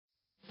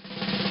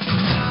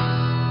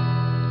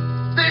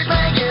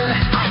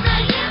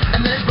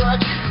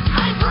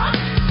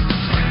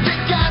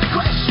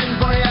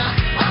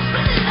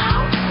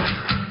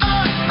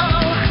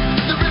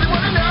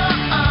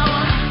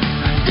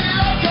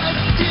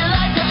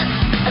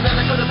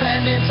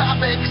Codependent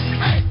topics.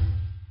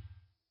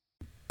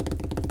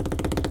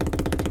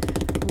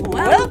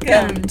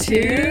 Welcome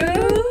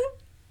to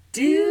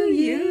Do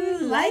You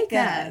Like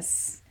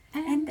Us?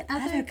 And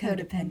other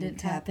codependent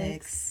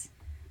topics.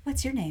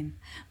 What's your name?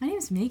 My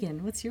name's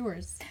Megan. What's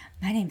yours?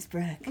 My name's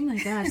Brooke. Oh my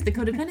gosh, the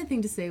codependent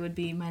thing to say would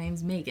be my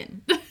name's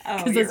Megan. Oh,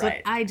 Because you're that's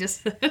right. what I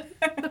just said.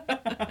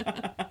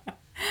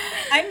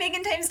 I'm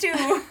Megan times 2.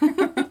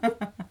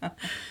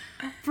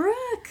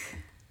 Brooke,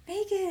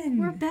 Megan.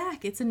 we're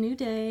back. It's a new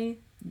day,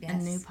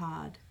 Yes. a new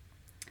pod.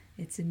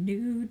 It's a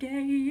new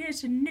day.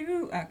 It's a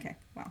new... Okay,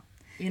 well.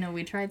 You know,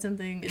 we tried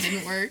something, it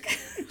didn't work.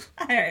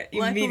 I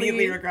immediately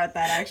Luckily- regret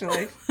that,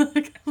 actually.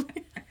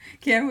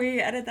 Can we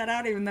edit that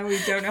out even though we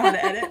don't know how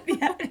to edit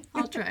yet?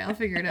 I'll try. I'll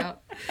figure it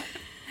out.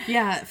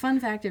 Yeah,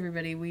 fun fact,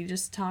 everybody. We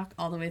just talk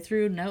all the way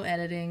through, no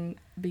editing,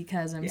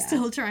 because I'm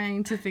still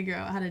trying to figure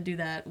out how to do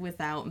that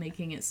without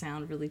making it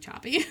sound really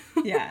choppy.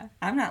 Yeah,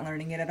 I'm not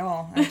learning it at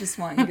all. I just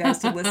want you guys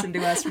to listen to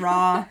us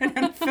raw and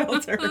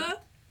unfiltered.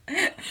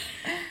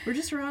 We're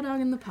just raw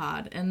dogging the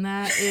pod, and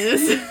that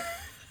is...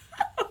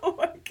 Oh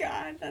my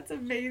god, that's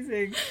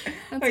amazing.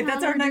 That's Wait, how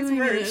that's our we're next doing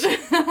merch.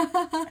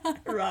 it.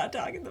 Raw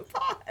dog in the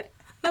pod.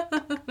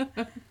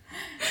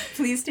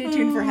 Please stay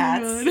tuned for Oh,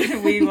 hats.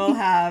 God. We will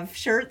have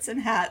shirts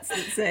and hats that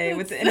say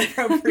with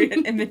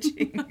inappropriate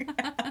imaging.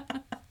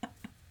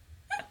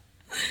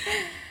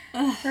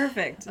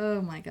 Perfect.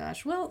 Oh my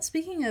gosh. Well,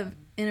 speaking of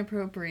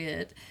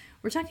inappropriate,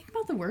 we're talking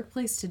about the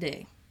workplace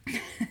today.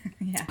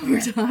 Yeah.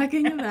 We're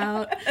talking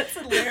about That's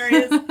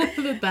hilarious.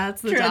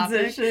 that's the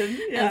Transition.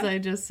 topic. Yeah. As I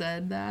just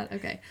said that.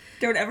 Okay.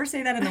 Don't ever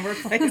say that in the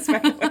workplace, by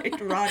the way.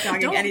 Raw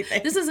dogging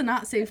anything. This is a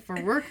not safe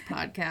for work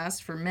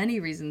podcast for many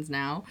reasons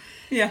now.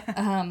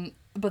 Yeah.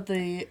 But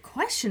the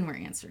question we're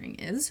answering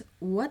is,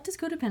 what does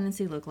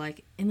codependency look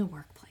like in the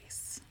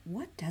workplace?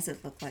 What does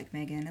it look like,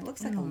 Megan? It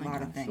looks like Oh a my lot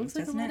gosh. of things, Looks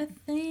like doesn't a lot it? of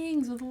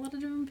things with a lot of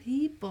different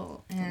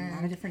people. A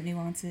lot of different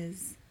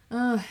nuances.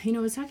 You know,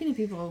 I was talking to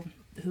people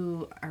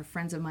who are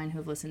friends of mine who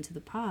have listened to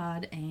the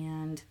pod,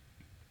 and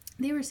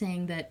they were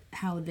saying that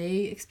how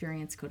they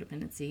experience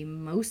codependency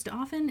most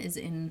often is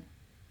in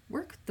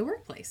the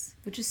workplace.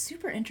 Which is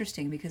super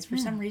interesting because for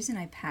some reason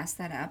I passed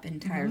that up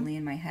entirely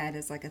in my head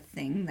as like a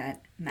thing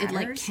that matters. It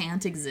like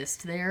can't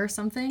exist there or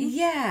something.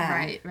 Yeah.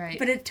 Right.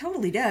 But it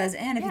totally does.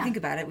 And if you Yeah. think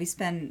about it, we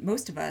spend,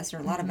 most of us, or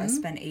a lot of us,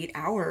 spend 8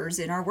 hours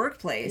in our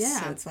workplace.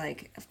 Yeah. So it's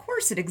like, of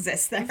course it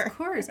exists there. Of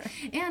course.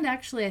 And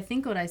actually, I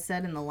think what I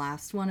said in the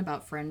last one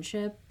about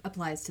friendship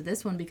applies to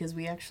this one because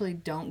we actually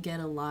don't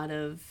get a lot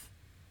of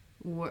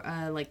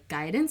like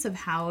guidance of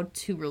how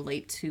to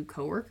relate to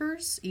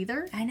coworkers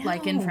either. I know.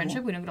 Like in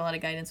friendship, we don't get a lot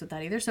of guidance with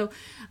that either. So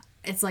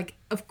it's like,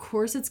 of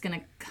course it's going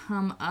to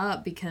come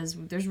up because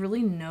there's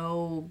really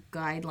no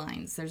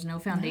guidelines. There's no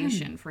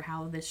foundation for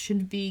how this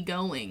should be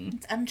going.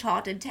 It's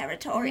uncharted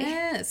territory.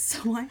 Yes. So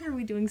why are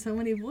we doing so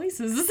many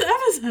voices this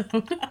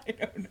episode? I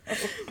don't know.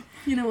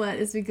 You know what?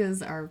 It's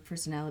because our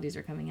personalities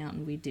are coming out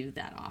and we do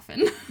that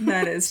often.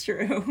 That is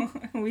true.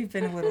 We've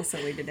been a little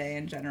silly today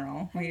in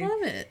general. I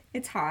love it.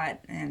 It's hot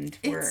and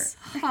It's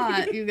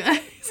hot, you guys.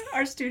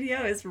 our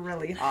studio is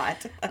really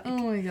hot. Oh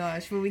my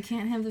gosh. But we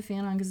can't have the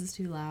fan on because it's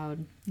too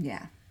loud.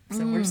 Yeah.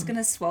 So we're just going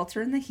to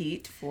swelter in the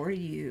heat for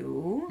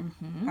you,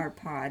 our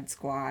pod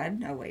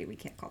squad. Oh, wait, we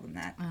can't call them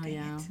that. Oh, Dang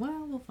yeah. it.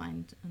 Well, we'll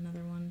find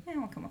another one. Yeah,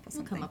 we'll come up with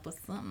We'll something. come up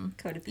with something.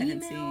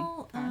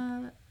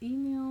 Codependency.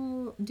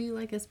 Email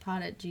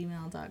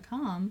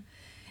doyoulikeuspod@gmail.com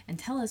and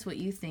tell us what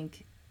you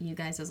think you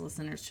guys as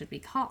listeners should be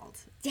called.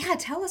 Yeah,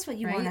 tell us what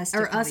you Right? want us to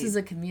Or call us you. as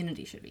a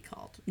community should be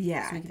called.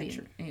 Yeah, So we, could that's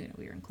be, you know,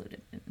 we are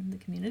included in the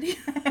community.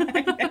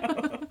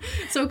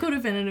 So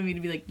codependent of me to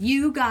be like,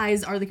 you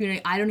guys are the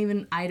community. I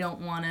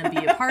don't want to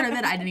be a part of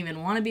it. I didn't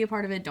even want to be a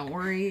part of it. Don't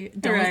worry.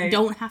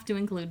 Don't have to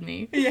include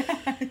me. Yeah.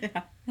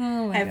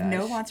 Oh my I have no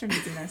gosh. wants or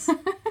needs in this.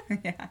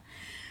 Yeah.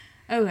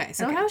 Okay,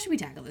 so how should we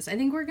tackle this? I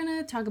think we're going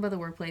to talk about the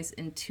workplace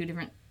in two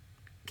different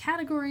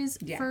categories.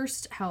 Yeah.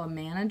 First, how a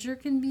manager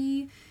can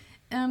be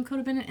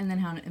codependent, and then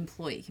how an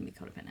employee can be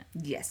codependent.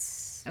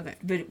 Yes. Okay.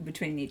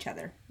 Between each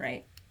other,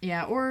 right?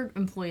 Yeah, or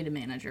employee to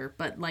manager,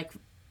 but like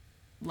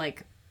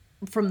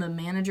from the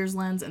manager's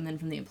lens and then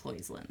from the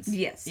employee's lens.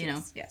 Yes. You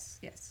know? Yes.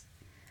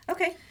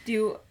 Okay.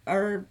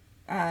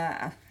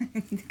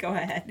 go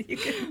ahead. You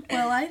can.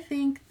 Well, I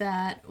think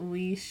that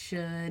we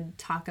should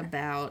talk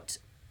about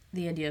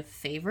the idea of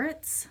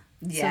favorites.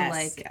 Yes. So,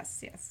 like,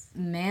 yes.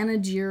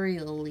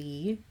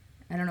 managerially,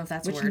 I don't know if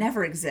that's a Which word.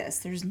 never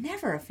exists. There's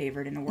never a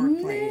favorite in a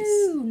workplace.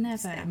 No,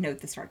 never. Note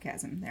the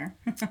sarcasm there.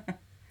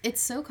 It's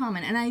so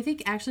common, and I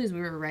think actually as we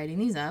were writing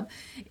these up,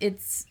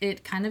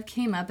 it kind of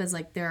came up as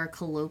like there are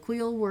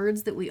colloquial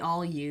words that we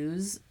all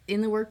use in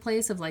the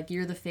workplace of like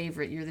you're the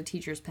favorite, you're the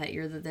teacher's pet,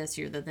 you're the this,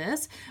 you're the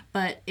this,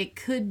 but it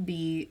could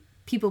be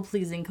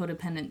people-pleasing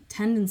codependent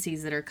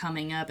tendencies that are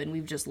coming up, and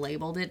we've just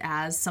labeled it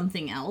as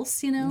something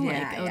else, you know?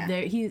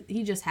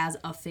 He just has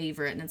a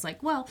favorite, and it's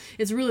like, well,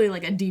 it's really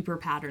like a deeper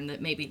pattern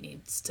that maybe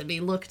needs to be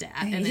looked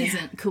at and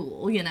isn't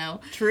cool, you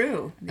know?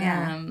 True.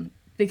 Yeah.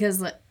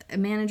 Because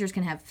managers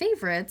can have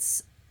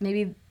favorites.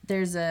 Maybe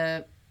there's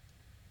a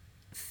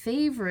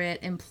favorite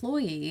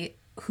employee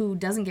who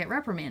doesn't get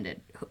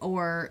reprimanded,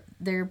 or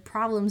their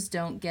problems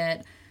don't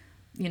get,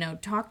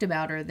 talked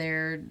about, or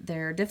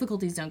their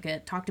difficulties don't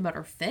get talked about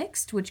or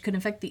fixed, which could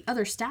affect the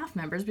other staff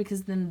members,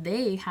 because then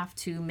they have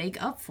to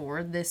make up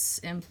for this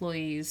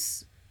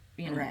employee's,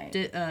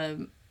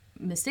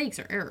 mistakes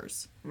or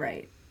errors.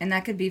 Right. And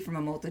that could be from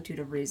a multitude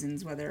of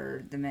reasons,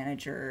 whether the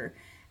manager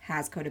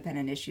has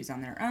codependent issues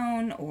on their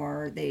own,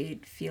 or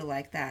they feel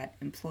like that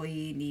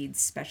employee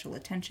needs special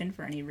attention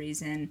for any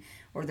reason,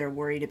 or they're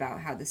worried about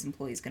how this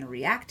employee is going to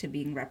react to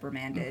being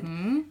reprimanded.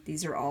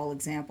 These are all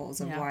examples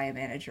of why a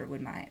manager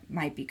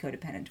might be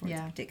codependent towards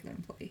a particular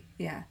employee.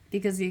 Yeah.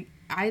 Because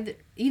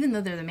even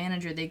though they're the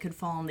manager, they could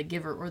fall in the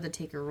giver or the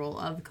taker role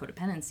of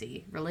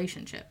codependency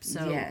relationship.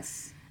 So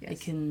yes. It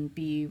can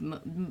be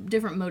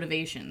different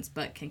motivations,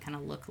 but can kind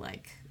of look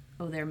like,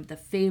 oh, they're the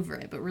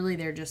favorite, but really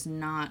they're just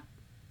not.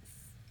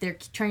 They're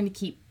trying to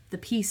keep the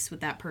peace with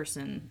that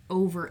person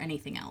over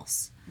anything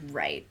else.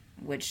 Right.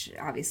 Which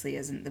obviously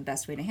isn't the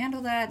best way to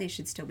handle that. They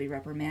should still be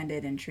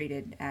reprimanded and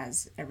treated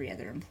as every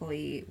other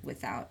employee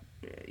without,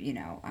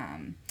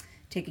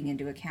 taking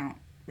into account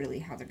really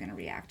how they're going to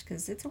react,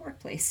 because it's a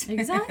workplace.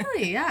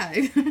 Exactly, yeah.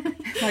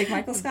 Like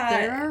Michael Scott.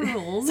 There are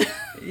rules.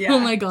 Yeah. Oh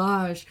my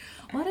gosh.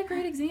 What a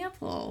great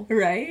example.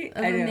 Right?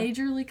 Of a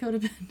majorly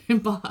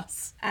codependent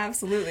boss.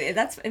 Absolutely.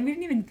 And we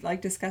didn't even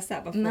discuss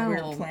that before we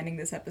were planning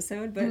this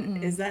episode, but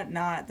is that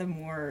not the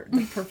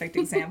perfect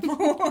example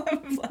of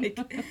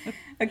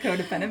a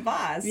codependent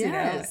boss,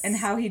 yes. And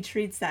how he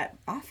treats that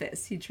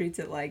office. He treats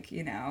it like,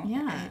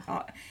 Yeah.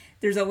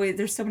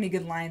 There's so many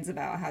good lines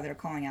about how they're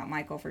calling out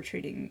Michael for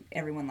treating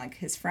everyone like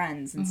his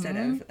friends instead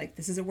of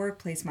this is a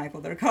workplace, Michael.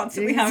 They're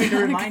constantly having to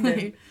remind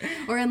him.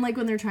 Or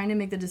when they're trying to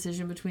make the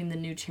decision between the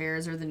new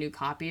chairs or the new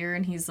copier,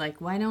 and he's like,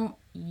 why don't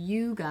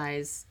you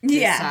guys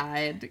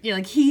decide? Yeah.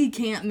 He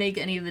can't make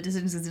any of the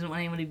decisions because he doesn't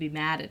want anyone to be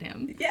mad at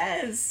him.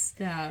 Yes.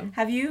 Yeah.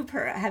 Have you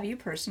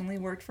personally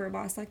worked for a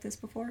boss like this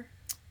before?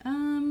 I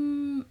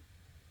don't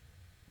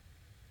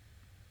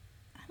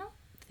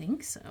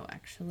think so,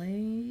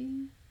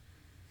 actually.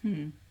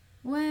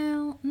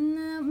 Well,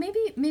 no,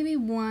 maybe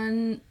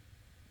one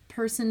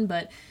person,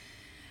 but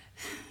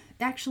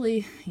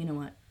actually, you know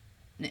what?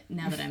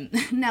 Now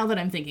that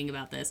I'm thinking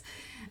about this,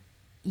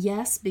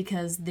 yes,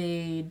 because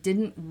they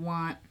didn't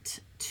want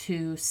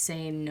to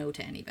say no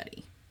to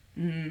anybody.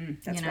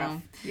 That's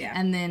rough. Yeah.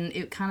 And then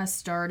it kind of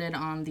started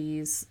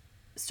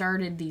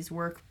these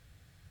work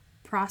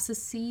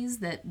processes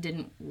that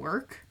didn't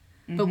work,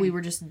 but we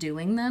were just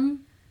doing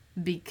them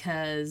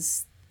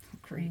because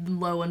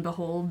lo and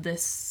behold,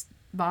 this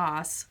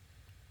boss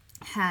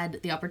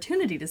had the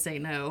opportunity to say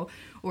no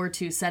or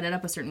to set it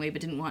up a certain way, but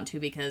didn't want to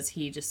because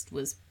he just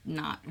was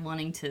not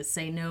wanting to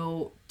say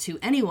no to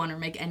anyone or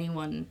make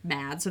anyone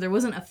mad. So there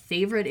wasn't a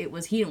favorite. It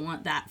was he didn't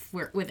want that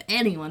with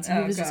anyone. So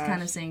he was just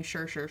kind of saying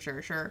sure.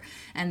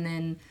 And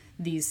then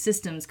these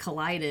systems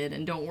collided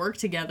and don't work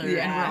together,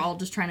 and we're all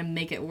just trying to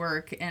make it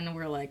work, and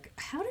we're like,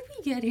 how did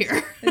we get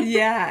here?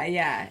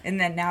 Yeah. And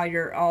then now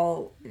you're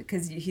all,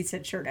 because he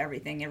said sure to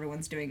everything,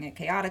 everyone's doing it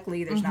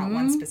chaotically, there's not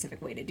one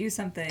specific way to do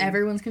something.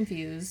 Everyone's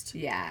confused.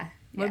 Yeah.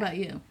 What about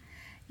you?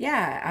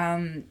 Yeah,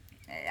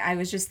 I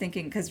was just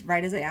thinking, because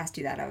right as I asked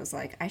you that, I was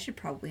like, I should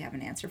probably have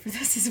an answer for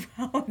this as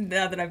well,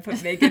 now that I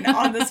put Megan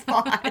on the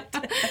spot.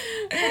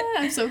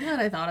 I'm so glad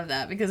I thought of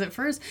that, because at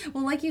first,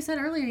 well, like you said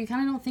earlier, you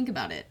kind of don't think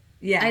about it.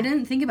 Yeah. I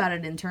didn't think about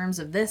it in terms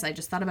of this. I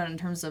just thought about it in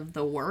terms of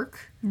the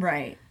work.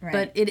 Right.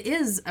 But it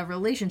is a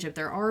relationship.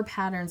 There are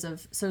patterns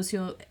of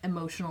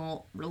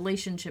socio-emotional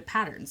relationship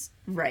patterns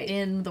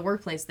in the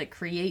workplace that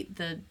create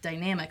the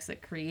dynamics,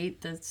 that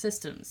create the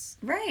systems.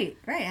 Right.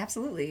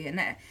 Absolutely.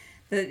 And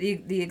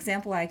the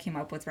example I came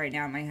up with right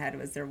now in my head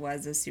was there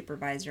was a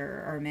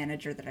supervisor or a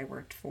manager that I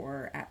worked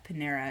for at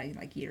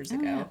Panera years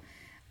ago. Yeah.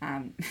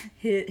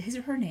 His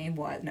or her name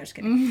was, no, just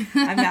kidding.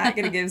 I'm not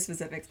going to give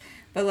specifics.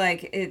 But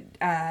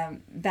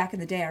back in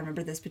the day, I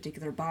remember this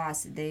particular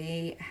boss,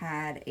 they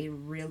had a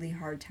really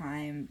hard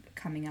time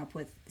coming up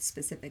with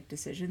specific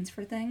decisions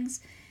for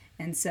things.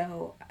 And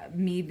so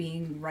me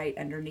being right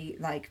underneath,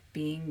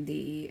 being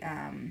the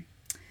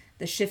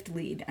shift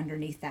lead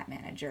underneath that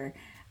manager,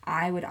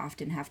 I would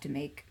often have to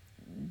make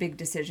big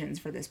decisions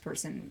for this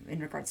person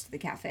in regards to the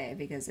cafe,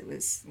 because it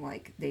was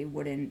they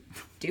wouldn't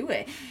do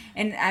it,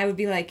 and I would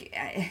be like,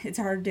 it's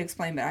hard to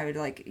explain, but I would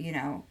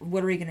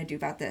what are we gonna do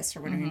about this,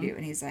 or what are we gonna do?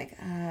 And he's like,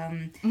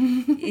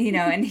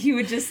 and he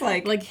would just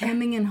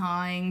hemming and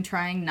hawing,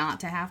 trying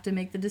not to have to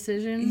make the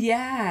decision.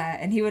 Yeah,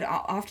 and he would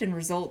often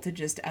result to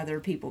just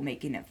other people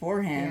making it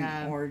for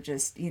him, or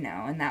just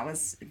and that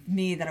was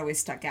me that always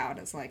stuck out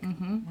as what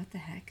the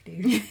heck,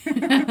 dude.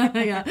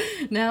 Yeah,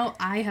 now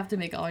I have to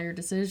make all your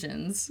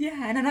decisions. Yeah.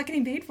 And I'm not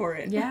getting paid for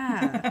it.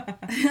 Yeah.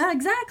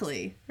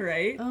 Exactly.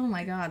 Right? Oh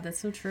my God, that's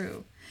so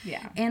true.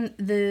 Yeah. And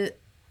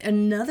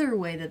another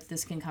way that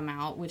this can come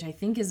out, which I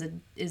think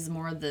is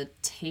more the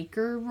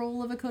taker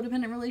role of a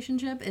codependent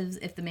relationship, is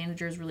if the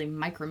manager is really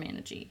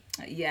micromanaging.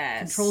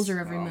 Yes. Controls your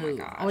every move.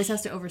 My gosh. Always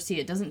has to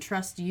oversee it. Doesn't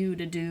trust you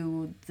to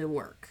do the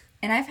work.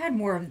 And I've had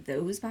more of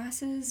those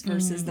bosses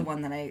versus the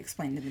one that I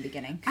explained in the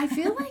beginning. I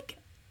feel like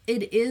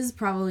it is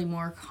probably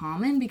more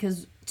common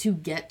because to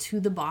get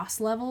to the boss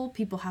level,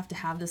 people have to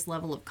have this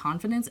level of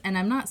confidence. And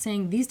I'm not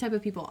saying these type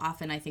of people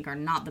often, I think, are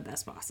not the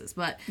best bosses.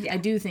 But I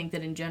do think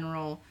that in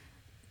general,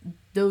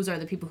 those are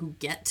the people who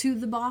get to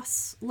the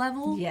boss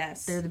level.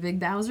 Yes. They're the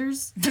big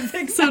Bowsers,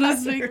 Big so to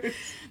Bowsers. speak.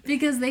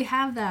 Because they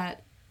have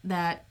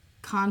that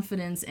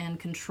confidence and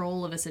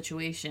control of a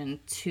situation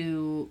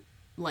to,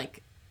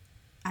 like,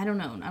 I don't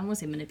know, I don't want to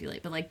say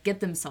manipulate, but, like, get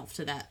themselves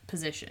to that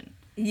position.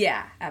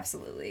 Yeah,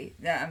 absolutely.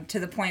 To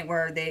the point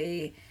where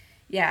they,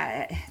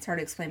 it's hard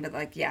to explain, but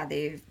like,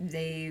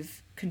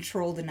 they've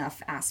controlled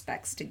enough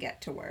aspects to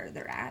get to where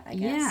they're at, I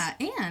guess.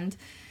 Yeah, and,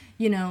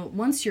 you know,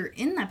 once you're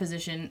in that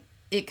position,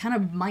 it kind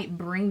of might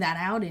bring that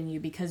out in you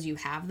because you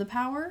have the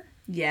power.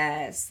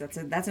 Yes, that's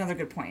another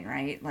good point,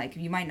 right? Like,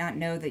 you might not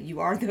know that you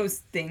are those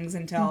things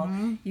until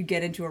you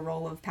get into a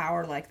role of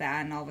power like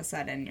that, and all of a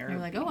sudden you're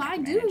like, oh, I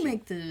do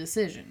make the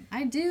decision.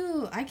 I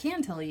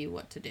can tell you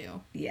what to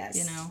do. Yes.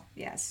 You know?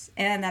 Yes.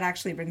 And that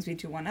actually brings me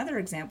to one other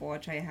example,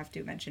 which I have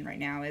to mention right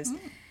now, is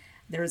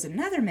there was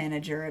another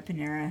manager at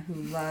Panera who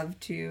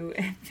loved to...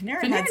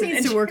 Panera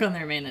needs to work on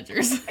their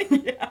managers.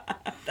 Yeah.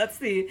 That's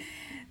the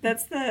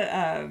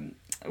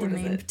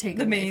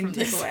main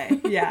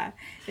takeaway. Yeah,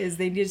 is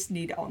they just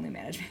need only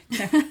management.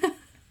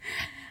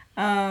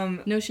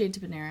 No shade to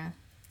Panera.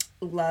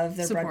 Love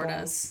their Support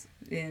bread us.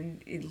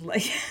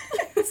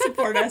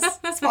 Support us.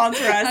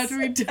 Sponsor us. How do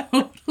we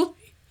totally?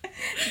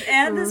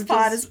 And this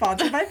pod is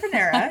sponsored by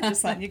Panera.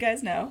 Just letting you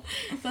guys know.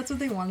 That's what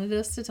they wanted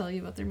us to tell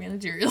you about their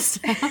managerial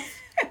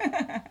staff.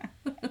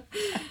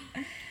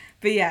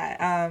 But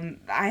yeah,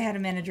 I had a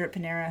manager at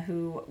Panera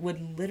who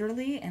would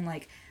literally, and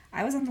like,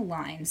 I was on the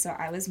line, so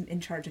I was in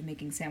charge of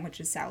making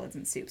sandwiches, salads,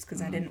 and soups,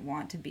 because I didn't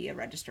want to be a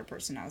register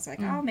person. I was like,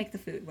 I'll make the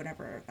food,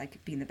 whatever,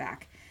 like, be in the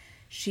back.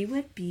 She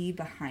would be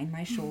behind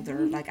my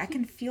shoulder, like, I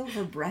can feel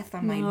her breath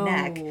on my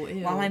neck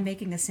while I'm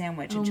making a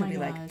sandwich, and she'll be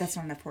like, that's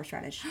not enough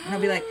horseradish. And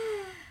I'll be like,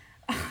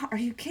 are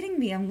you kidding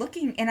me? I'm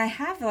looking, and I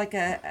have, like,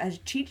 a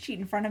cheat sheet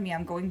in front of me.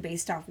 I'm going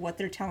based off what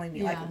they're telling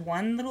me, like,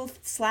 one little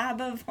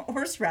slab of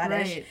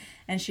horseradish,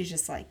 and she's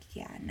just like,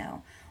 yeah,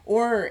 no.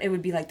 Or it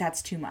would be like,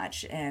 that's too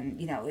much, and,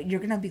 you know,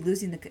 you're going to be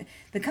losing,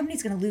 the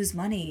company's going to lose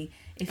money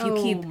if you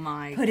keep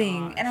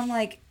putting, gosh. and I'm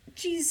like,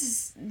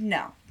 Jesus,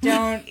 no,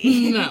 don't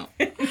eat. No.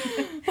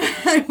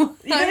 You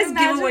guys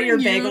give away your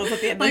bagels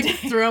at the end of the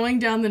day. Throwing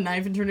down the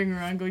knife and turning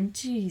around going,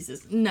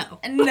 Jesus, no.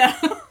 No.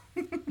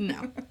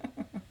 No.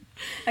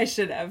 I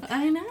should have.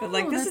 I know. But,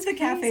 like, this is the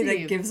cafe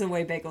crazy. that gives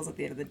away bagels at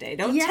the end of the day.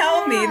 Don't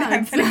tell me that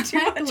I'm putting too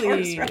much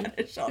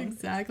horseradish on.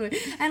 Exactly.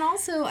 And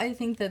also, I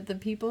think that the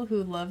people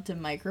who love to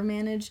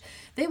micromanage,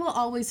 they will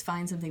always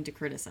find something to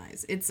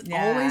criticize. It's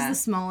always the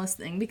smallest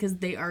thing because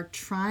they are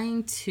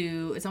trying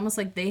to, it's almost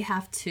like they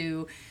have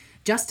to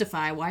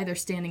justify why they're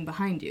standing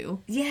behind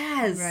you.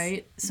 Yes.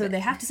 Right? So they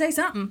have to say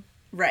something.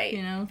 Right.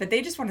 You know? But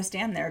they just want to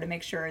stand there to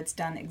make sure it's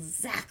done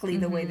exactly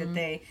the way that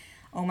they...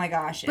 Oh my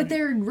gosh. But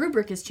their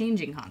rubric is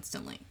changing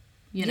constantly.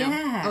 You know?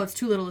 Yeah. Oh, it's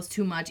too little, it's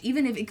too much.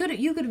 Even if you could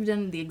have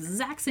done the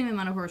exact same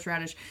amount of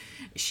horseradish.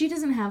 She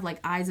doesn't have, like,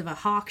 eyes of a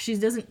hawk. She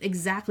doesn't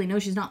exactly know.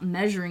 She's not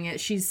measuring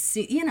it.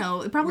 You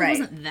know, it probably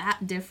wasn't that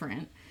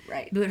different.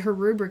 Right. But her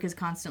rubric is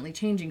constantly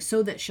changing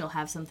so that she'll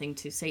have something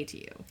to say to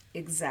you.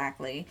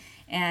 Exactly.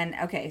 And,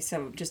 okay,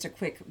 so just a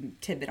quick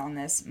tidbit on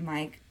this.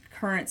 My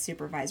current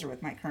supervisor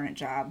with my current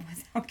job,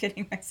 without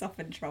getting myself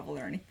in trouble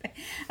or anything.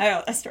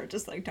 I start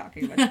just, like,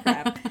 talking a bunch of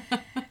crap.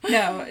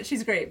 No,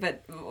 she's great,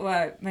 but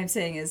what I'm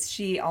saying is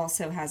she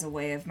also has a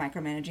way of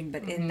micromanaging,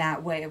 but in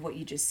that way of what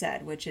you just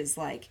said, which is,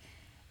 like,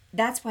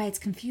 that's why it's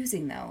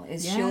confusing, though,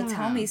 is she'll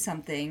tell me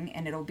something,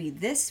 and it'll be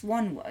this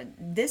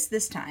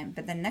time,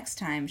 but then next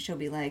time she'll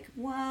be like,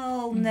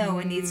 well, no,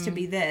 it needs to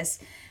be this.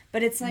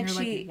 But it's like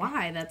like,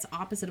 why? That's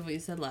opposite of what you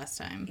said last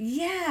time.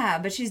 Yeah,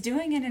 but she's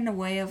doing it in a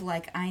way of,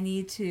 like, I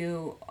need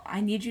you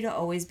to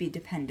always be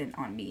dependent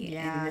on me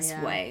in this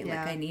way. Like,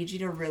 I need you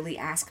to really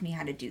ask me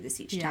how to do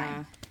this each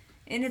time.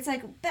 And it's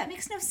like, that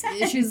makes no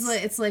sense.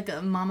 It's like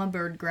a mama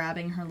bird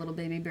grabbing her little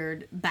baby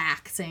bird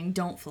back, saying,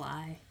 don't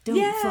fly.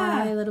 Don't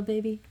fly, little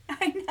baby.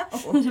 I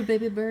know. Little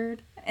baby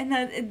bird.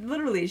 And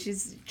literally,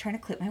 she's trying to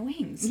clip my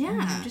wings. Yeah.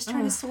 I'm just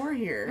trying to soar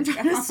here. I'm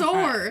trying to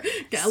soar.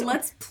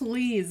 Let's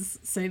please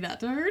say that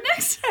to her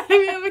next time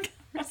we have a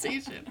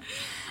conversation.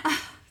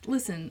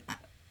 Listen,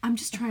 I'm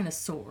just trying to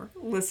soar.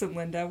 Listen,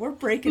 Linda, we're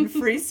breaking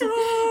free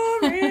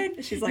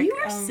soaring. She's like, you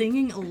are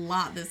singing a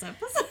lot this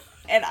episode.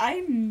 And I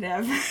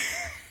never...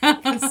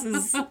 This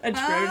is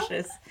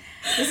atrocious.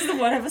 This is the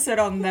one episode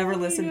I'll never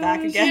listen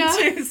back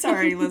again to.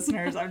 Sorry,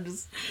 listeners.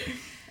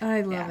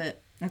 I love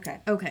it.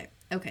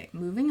 Okay.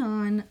 Moving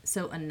on.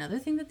 So another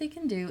thing that they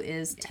can do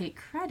is take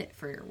credit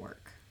for your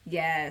work.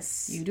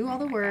 Yes. You do all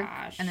the work,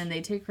 and then they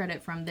take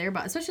credit from their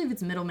boss, especially if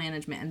it's middle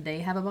management and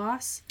they have a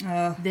boss.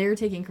 They're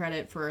taking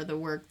credit for the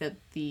work that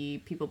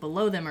the people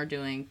below them are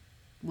doing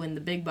when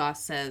the big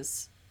boss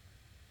says,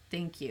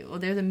 thank you. Oh,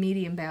 they're the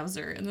medium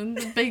Bowser. And then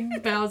the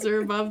big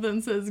Bowser above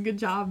them says, good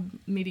job,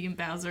 medium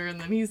Bowser.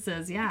 And then he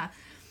says, that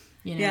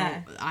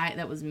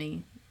was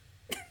me.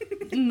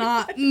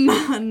 not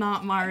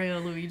Mario,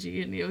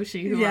 Luigi, and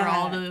Yoshi, who are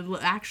all the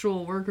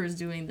actual workers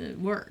doing the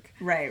work.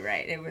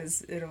 Right. It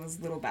was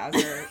little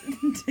Bowser.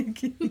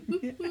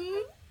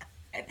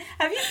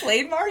 Have you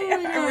played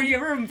Mario? Or were you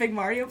ever a big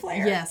Mario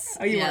player? Yes.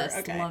 Oh, you were?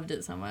 Okay. Loved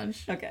it so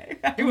much. Okay.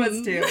 I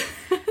was too.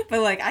 But,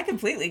 like, I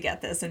completely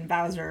get this in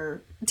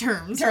Bowser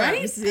terms,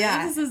 right?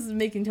 Yeah. This is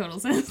making total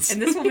sense.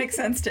 And this will make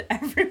sense to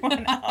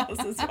everyone else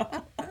as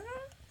well.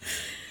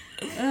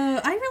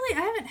 I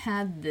haven't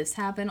had this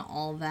happen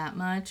all that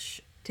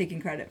much.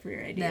 Taking credit for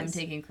your ideas.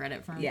 Them taking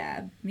credit for me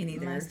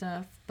neither. My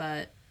stuff,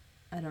 but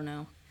I don't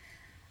know.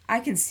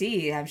 I can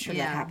see, I'm sure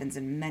that happens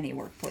in many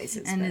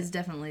workplaces. And is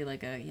definitely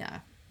like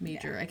a,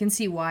 major. I can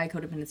see why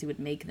codependency would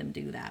make them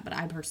do that, but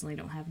I personally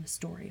don't have a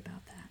story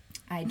about that.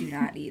 I do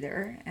not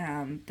either.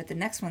 But the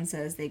next one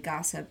says they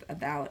gossip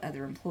about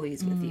other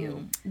employees with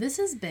you. This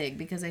is big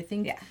because I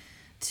think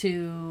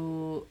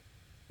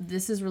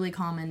this is really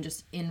common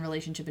just in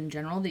relationship in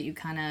general, that you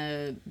kind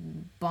of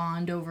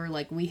bond over,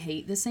 like, we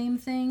hate the same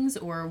things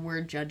or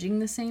we're judging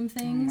the same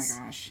things. Oh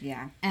my gosh,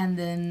 yeah. And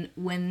then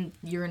when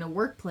you're in a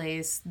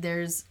workplace,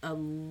 there's a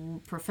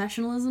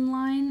professionalism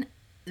line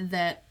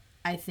that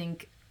I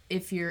think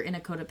if you're in a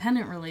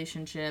codependent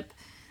relationship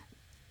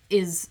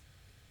is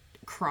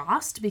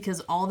crossed,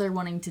 because all they're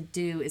wanting to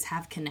do is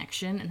have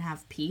connection and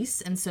have peace.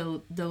 And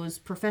so those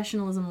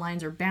professionalism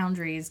lines or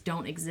boundaries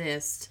don't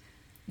exist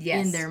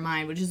in their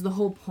mind, which is the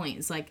whole point.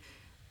 It's like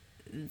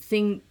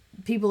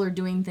people are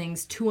doing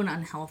things to an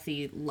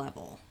unhealthy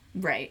level.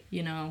 Right.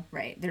 You know?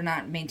 Right. They're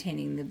not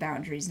maintaining the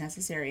boundaries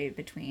necessary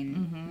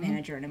between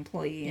manager and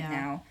employee. And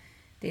now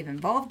they've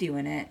involved you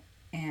in it.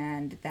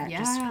 And that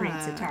just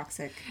creates a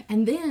toxic...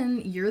 And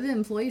then you're the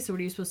employee, so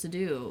what are you supposed to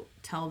do?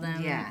 Tell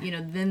them,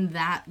 then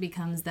that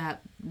becomes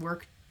that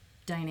work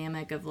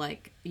dynamic of,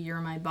 like,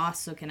 you're my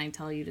boss, so can I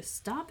tell you to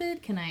stop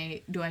it?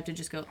 Do I have to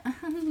just go,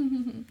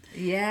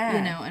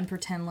 and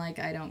pretend like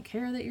I don't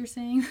care that you're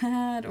saying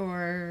that,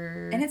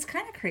 or... And it's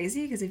kind of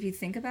crazy, because if you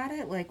think about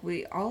it, like,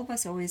 all of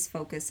us always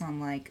focus on,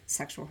 like,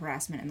 sexual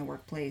harassment in the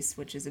workplace,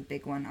 which is a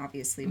big one,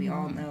 obviously, we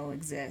all know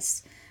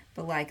exists.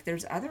 But, like,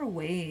 there's other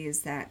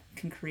ways that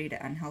can create an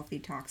unhealthy,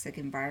 toxic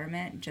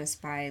environment just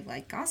by,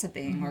 like,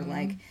 gossiping or,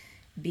 like,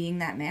 being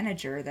that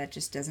manager that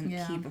just doesn't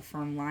keep a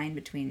firm line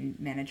between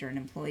manager and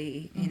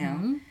employee, you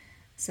know?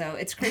 So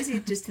it's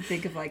crazy just to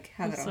think of, like,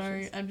 how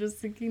I'm just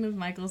thinking of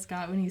Michael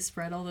Scott when he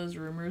spread all those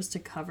rumors to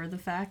cover the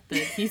fact that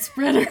he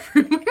spread a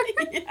rumor.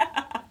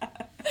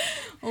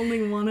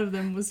 Only one of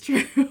them was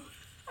true.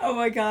 Oh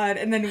my god!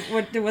 And then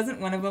there wasn't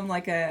one of them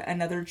like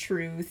another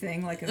true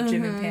thing, like of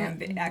Jim and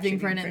Pam actually being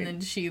pregnant, and then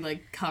she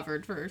like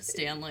covered for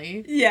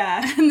Stanley.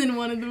 Yeah. And then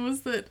one of them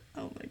was that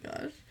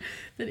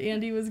that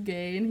Andy was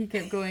gay, and he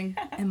kept going,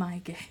 "Am I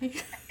gay?"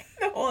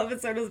 The whole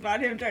episode was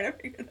about him trying to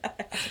figure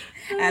that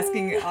out,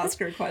 asking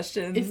Oscar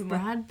questions. If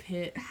Brad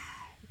Pitt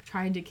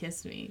tried to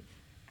kiss me,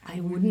 I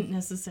wouldn't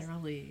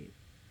necessarily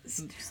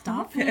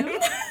stop him.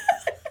 And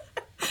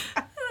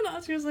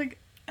Oscar was like,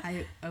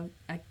 I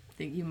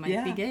think you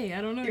might be gay.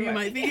 I don't know. You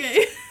might be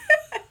gay.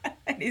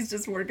 And he's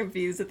just more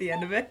confused at the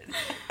end of it.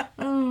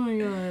 Oh my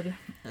god.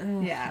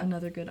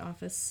 Another good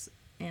Office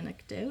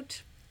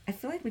anecdote. I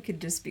feel like we could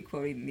just be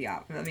quoting The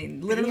Office. I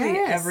mean, literally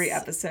every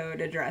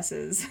episode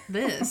addresses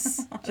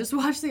this. Just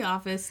watch The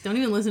Office. Don't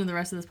even listen to the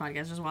rest of this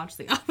podcast. Just watch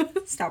The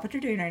Office. Stop what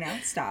you're doing right now.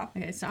 Stop.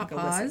 Okay, stop.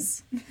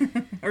 Pause.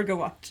 Or go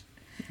watch.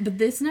 But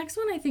this next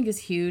one I think is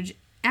huge.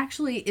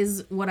 Actually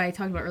is what I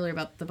talked about earlier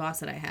about the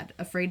boss that I had.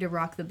 Afraid to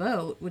rock the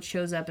boat, which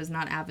shows up as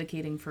not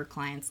advocating for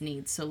clients'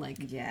 needs. So,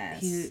 like,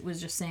 he was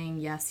just saying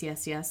yes,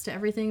 yes, yes to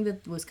everything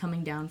that was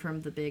coming down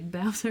from the big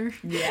Bowser.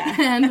 Yeah.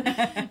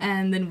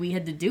 and then we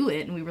had to do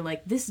it, and we were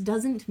like, this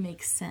doesn't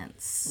make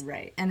sense.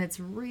 Right. And it's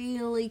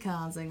really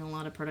causing a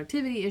lot of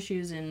productivity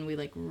issues, and we,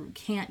 like,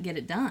 can't get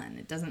it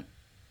done.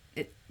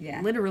 It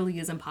literally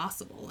is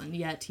impossible, and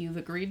yet you've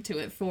agreed to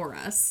it for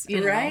us.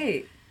 You know?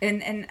 Right.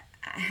 And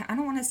I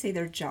don't want to say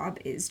their job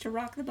is to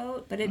rock the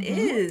boat, but it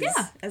is.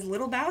 Yeah. As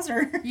little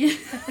Bowser. Yeah.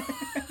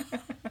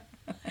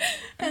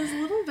 As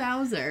little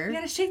Bowser. You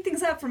gotta shake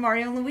things up for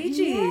Mario and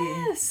Luigi.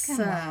 Yes.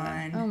 Come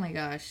on. Oh my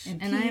gosh. And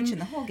Peach and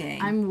the whole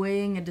gang. I'm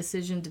weighing a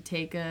decision to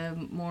take a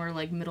more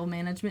like middle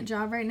management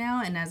job right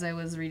now, and as I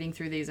was reading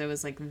through these, I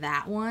was like,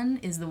 that one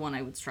is the one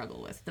I would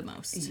struggle with the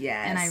most.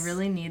 Yes. And I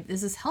really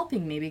this is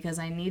helping me because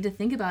I need to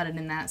think about it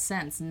in that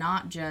sense,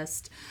 not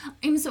just,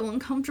 I'm so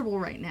uncomfortable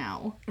right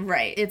now.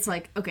 Right. It's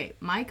like, okay,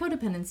 my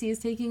codependency is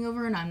taking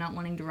over and I'm not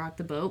wanting to rock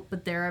the boat,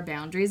 but there are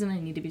boundaries and I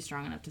need to be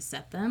strong enough to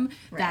set them.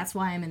 Right. That's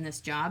why I'm in this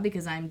job,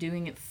 because I'm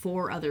doing it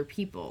for other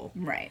people.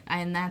 Right.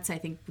 And that's, I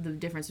think, the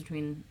difference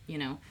between,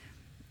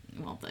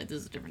 well, this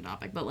is a different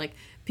topic, but like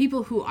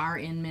people who are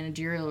in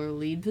managerial or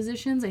lead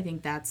positions, I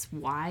think that's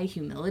why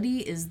humility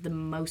is the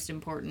most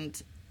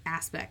important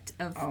aspect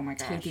of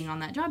taking on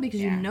that job, because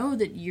you know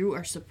that you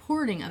are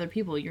supporting other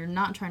people. You're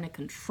not trying to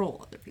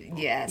control other people.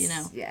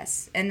 Yes.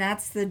 Yes. And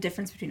that's the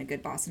difference between a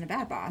good boss and a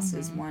bad boss,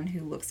 is one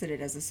who looks at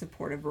it as a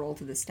supportive role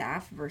to the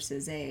staff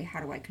versus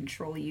how do I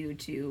control you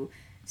to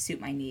suit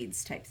my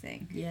needs type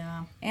thing.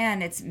 Yeah.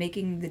 And it's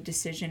making the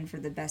decision for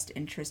the best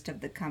interest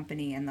of the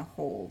company and the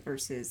whole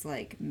versus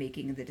like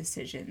making the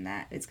decision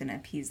that it's going to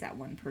appease that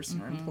one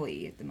person or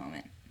employee at the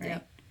moment, right?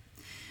 Yep.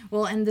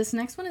 Well, and this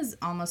next one is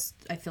almost,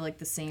 I feel like,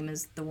 the same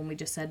as the one we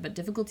just said, but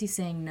difficulty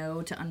saying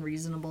no to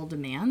unreasonable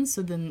demands,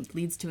 so then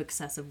leads to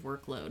excessive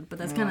workload. But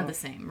that's kind of the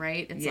same,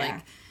 right? It's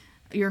like,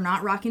 you're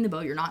not rocking the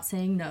boat, you're not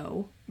saying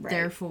no,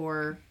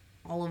 therefore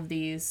all of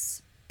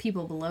these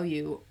people below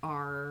you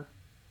are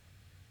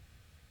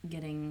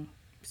getting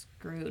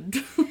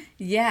screwed.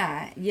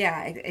 Yeah,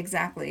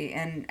 exactly.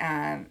 And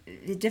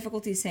the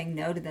difficulty saying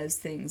no to those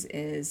things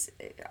is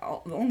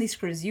only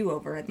screws you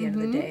over at the end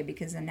of the day,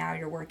 because then now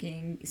you're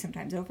working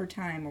sometimes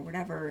overtime or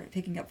whatever,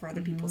 picking up for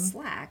other people's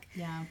slack.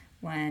 Yeah.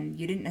 When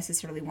you didn't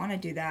necessarily want to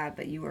do that,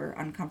 but you were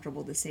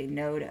uncomfortable to say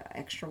no to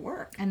extra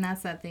work. And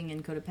that's that thing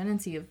in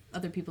codependency of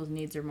other people's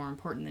needs are more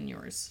important than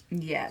yours.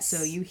 Yes.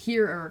 So you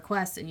hear a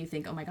request and you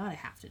think, oh my God, I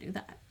have to do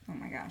that. Oh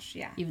my gosh,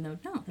 yeah. Even though,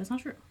 no, that's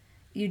not true.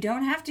 You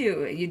don't have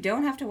to. You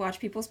don't have to watch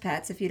people's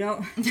pets if you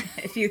don't.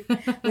 If you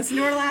listen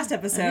to our last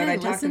episode, I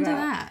talked about. Listen to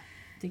that,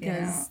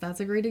 because that's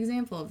a great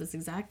example of this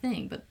exact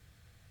thing. But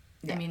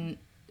I mean,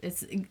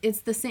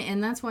 it's the same,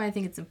 and that's why I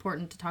think it's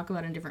important to talk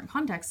about in different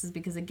contexts. Is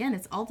because again,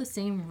 it's all the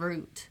same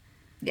root.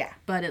 Yeah.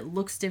 But it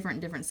looks different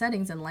in different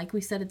settings, and like we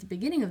said at the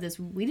beginning of this,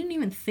 we didn't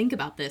even think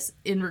about this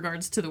in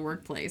regards to the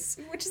workplace,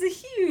 which is a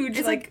huge,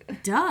 it's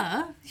like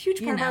duh,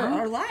 huge part of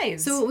our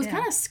lives. So it was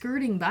kind of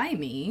skirting by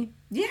me.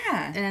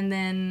 Yeah. And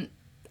then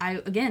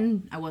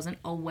I wasn't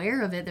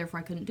aware of it,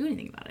 therefore I couldn't do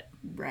anything about it.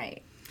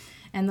 Right.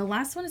 And the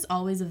last one is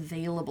always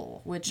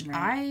available, which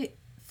I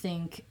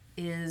think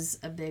is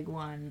a big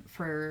one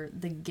for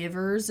the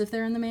givers if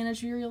they're in the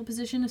managerial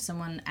position. If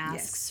someone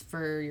asks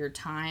for your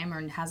time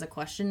or has a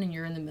question and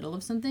you're in the middle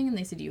of something and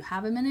they say, do you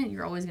have a minute?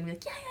 You're always going to be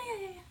like, yeah.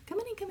 Come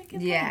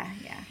in. Yeah.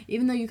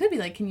 Even though you could be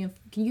like, can you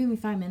give me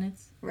 5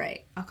 minutes?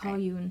 Right. I'll call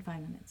you in 5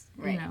 minutes.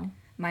 Right. You know?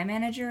 My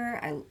manager,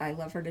 I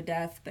love her to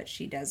death, but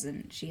she has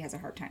a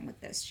hard time with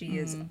this. She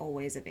is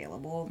always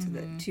available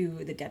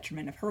to the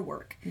detriment of her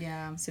work.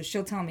 Yeah. So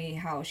she'll tell me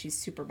how she's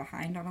super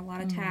behind on a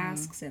lot of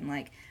tasks, and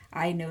like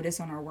I notice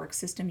on our work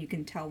system, you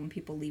can tell when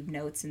people leave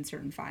notes in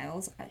certain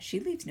files. She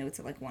leaves notes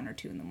at like 1 or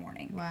 2 in the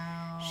morning.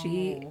 Wow.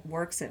 She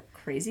works at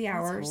crazy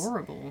hours. That's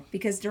horrible.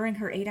 Because during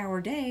her 8-hour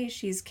day,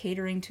 she's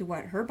catering to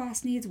what her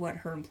boss needs, what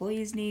her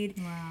employees need.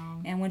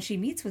 Wow. And when she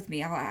meets with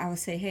me, I will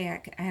say,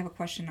 hey, I have a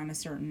question on a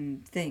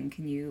certain thing.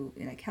 Can you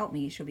like help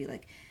me? She'll be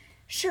like,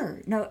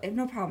 sure, no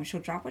problem.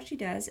 She'll drop what she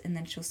does, and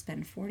then she'll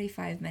spend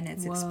 45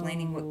 minutes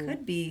explaining what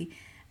could be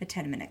a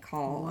 10-minute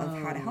call of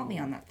how to help me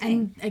on that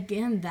thing. And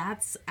again,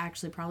 that's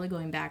actually probably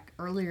going back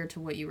earlier to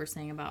what you were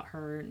saying about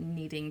her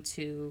needing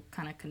to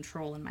kind of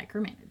control and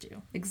micromanage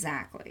you.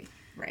 Exactly.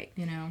 Right.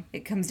 You know? It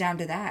comes down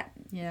to that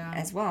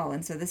as well.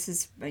 And so this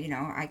is,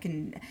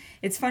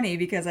 it's funny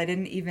because I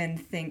didn't even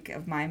think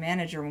of my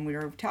manager when we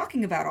were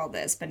talking about all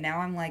this, but now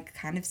I'm like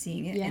kind of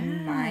seeing it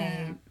in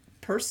my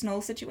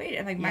personal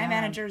situation. Like my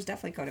manager is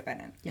definitely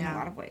codependent in a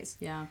lot of ways.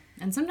 Yeah.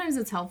 And sometimes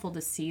it's helpful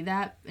to see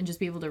that and just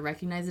be able to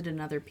recognize it in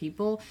other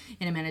people.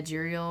 In a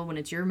managerial, when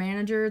it's your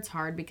manager, it's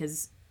hard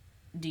because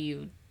do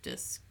you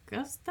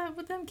discuss that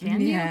with them?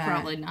 Can you?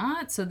 Probably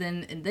not. So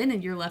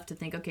then you're left to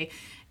think, okay,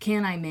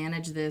 can I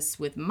manage this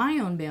with my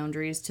own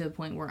boundaries to a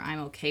point where I'm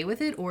okay with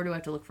it, or do I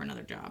have to look for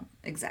another job?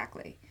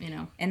 Exactly. You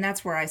know? And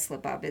that's where I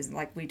slip up, is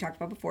like we talked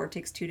about before, it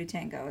takes 2 to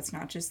tango. It's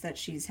not just that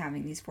she's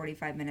having these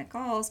 45-minute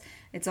calls,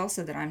 it's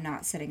also that I'm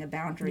not setting a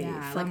boundary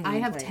firmly I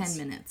have in place.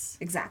 10 minutes.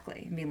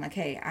 Exactly. I mean, like,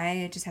 hey,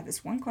 I just have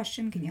this one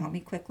question. Can you help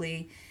me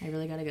quickly? I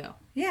really gotta go.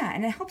 Yeah,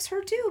 and it helps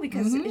her too,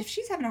 because if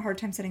she's having a hard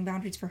time setting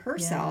boundaries for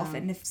herself,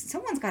 and if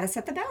someone's got to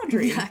set the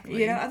boundary,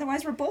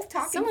 otherwise we're both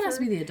talking. Someone has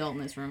to be the adult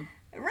in this room.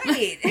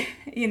 Right.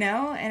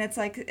 And it's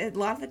like a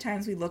lot of the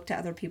times we look to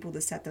other people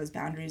to set those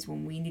boundaries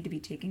when we need to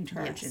be taking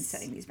charge and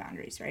setting these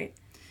boundaries, right?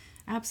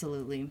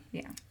 Absolutely.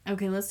 Yeah.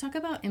 Okay, let's talk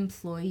about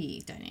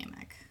employee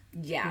dynamic.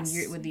 Yes.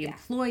 When the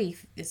employee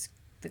is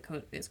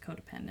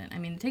codependent. I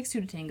mean, it takes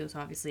 2 to tango, so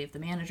obviously if the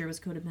manager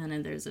was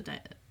codependent, there's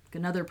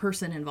another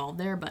person involved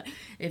there, but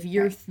if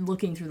you're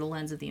looking through the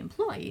lens of the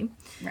employee,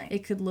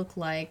 it could look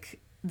like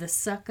the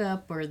suck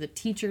up or the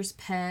teacher's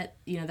pet.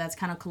 That's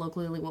kind of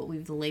colloquially what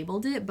we've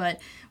labeled it, but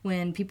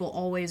when people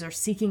always are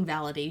seeking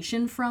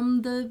validation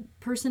from the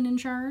person in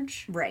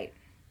charge, I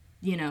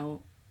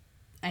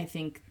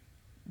think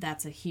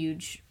that's a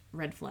huge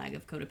red flag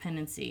of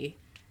codependency.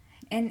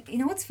 And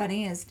what's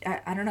funny is,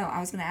 I don't know, I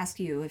was going to ask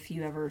you if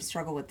you ever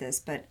struggle with this,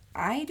 but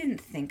I didn't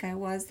think I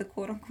was the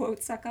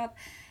quote-unquote suck-up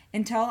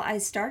until I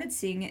started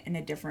seeing it in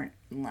a different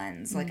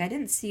lens. Like, I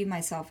didn't see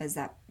myself as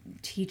that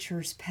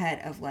teacher's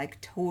pet of, like,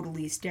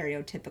 totally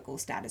stereotypical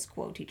status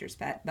quo teacher's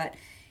pet, but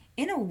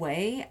in a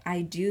way,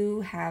 I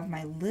do have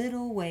my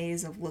little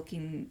ways of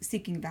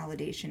seeking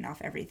validation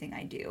off everything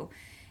I do.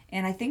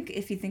 And I think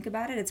if you think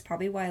about it, it's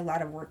probably why a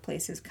lot of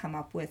workplaces come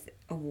up with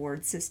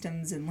award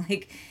systems and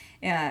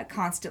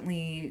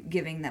constantly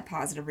giving that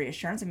positive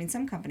reassurance. I mean,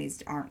 some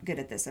companies aren't good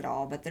at this at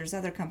all, but there's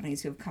other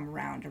companies who have come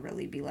around to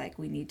really be like,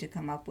 we need to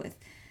come up with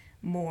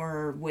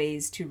more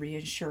ways to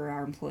reassure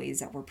our employees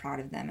that we're proud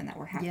of them and that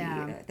we're happy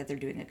that they're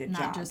doing a good job.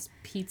 Not just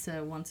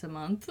pizza once a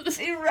month.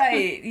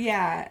 Right,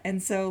 yeah.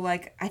 And so,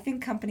 like, I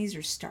think companies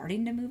are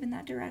starting to move in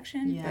that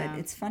direction. Yeah. But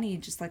it's funny,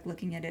 just, like,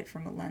 looking at it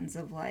from a lens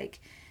of, like,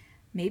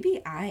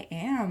 maybe I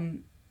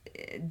am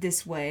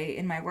this way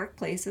in my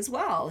workplace as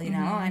well, you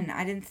know? And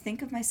I didn't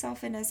think of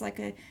myself in as, like,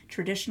 a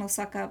traditional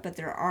suck-up, but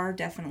there are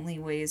definitely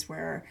ways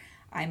where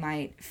I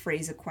might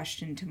phrase a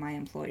question to my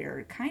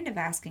employer, kind of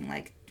asking,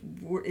 like,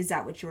 is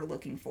that what you're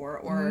looking for?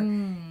 Or,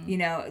 you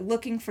know,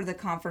 looking for the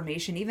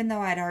confirmation, even though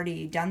I'd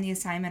already done the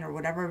assignment or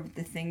whatever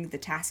the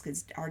task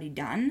is already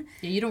done.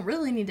 Yeah, you don't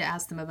really need to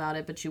ask them about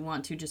it, but you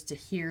want to just to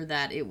hear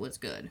that it was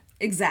good.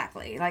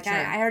 Exactly. Like, sure.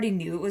 I already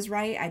knew it was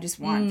right. I just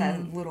want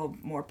that little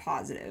more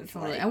positive.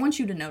 Totally. Like, I want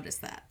you to notice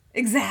that.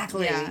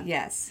 Exactly. Yeah.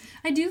 Yes.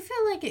 I do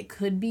feel like it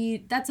could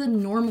be, that's a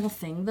normal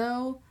thing,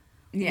 though.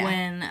 Yeah.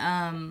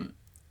 When,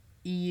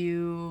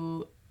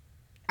 you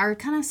are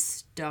kind of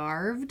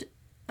starved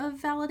of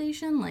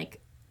validation,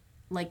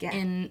 like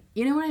in,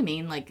 you know what I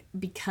mean? Like,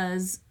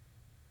 because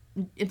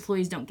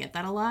employees don't get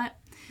that a lot.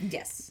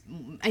 Yes.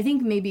 I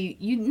think maybe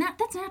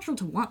that's natural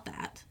to want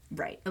that.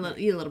 Right. A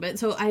little bit.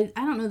 So I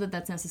don't know that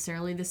that's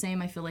necessarily the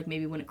same. I feel like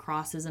maybe when it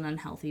crosses an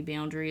unhealthy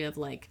boundary of,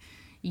 like,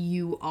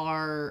 you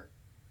are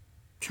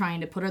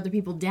trying to put other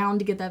people down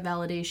to get that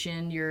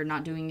validation, you're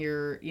not doing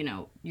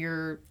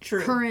your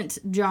current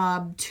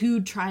job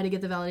to try to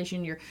get the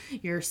validation,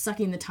 you're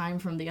sucking the time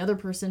from the other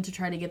person to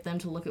try to get them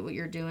to look at what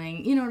you're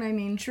doing, you know what I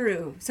mean?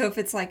 True. So if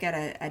it's, like,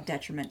 at a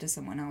detriment to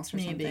someone else or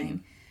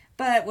something.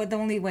 But the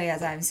only way,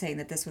 as I'm saying,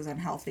 that this was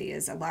unhealthy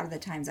is a lot of the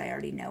times I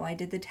already know I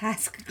did the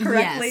task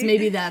correctly. Yes,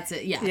 maybe that's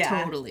it.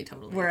 Yeah. Totally.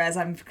 Whereas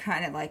I'm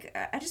kind of like,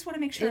 I just want to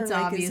make sure, it's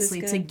like,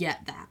 obviously to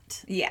get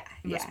that. Yeah.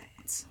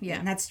 Yeah.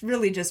 And that's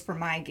really just for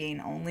my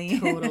gain only.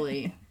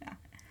 Totally. Yeah.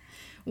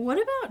 What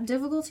about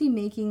difficulty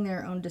making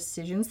their own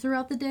decisions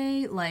throughout the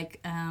day?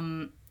 Like,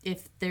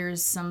 if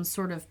there's some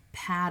sort of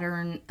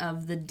pattern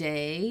of the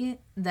day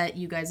that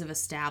you guys have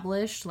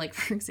established. Like,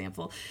 for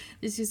example,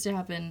 this used to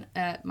happen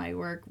at my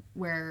work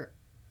where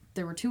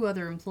there were 2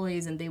 other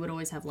employees and they would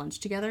always have lunch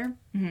together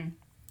in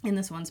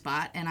this one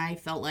spot. And I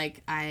felt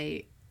like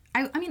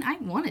I mean, I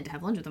wanted to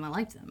have lunch with them. I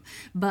liked them.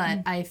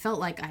 But I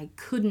felt like I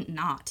couldn't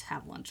not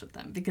have lunch with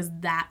them because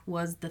that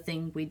was the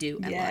thing we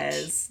do at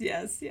lunch.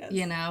 Yes.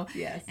 You know?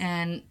 Yes.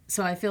 And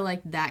so I feel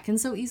like that can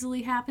so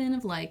easily happen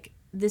of, like,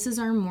 this is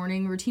our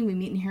morning routine. We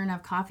meet in here and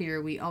have coffee,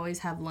 or we always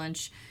have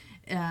lunch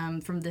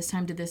from this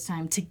time to this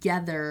time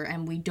together,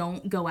 and we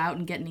don't go out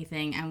and get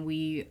anything, and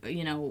we,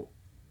 you know,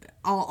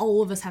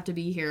 all of us have to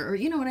be here, or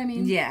you know what I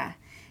mean? Yeah.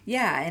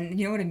 Yeah, and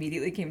you know what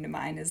immediately came to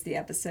mind is the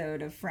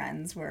episode of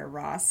Friends where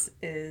Ross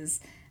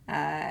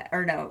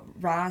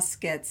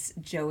gets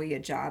Joey a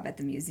job at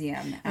the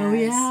museum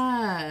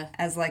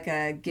as like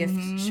a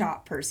gift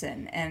shop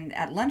person. And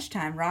at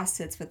lunchtime, Ross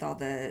sits with all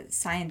the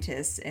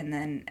scientists, and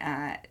then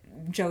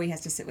Joey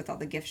has to sit with all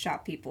the gift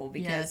shop people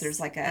because there's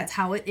like a... That's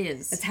how it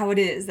is.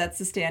 That's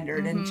the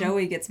standard. And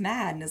Joey gets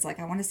mad and is like,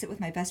 I want to sit with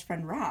my best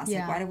friend Ross.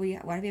 Yeah. Like,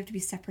 why do we have to be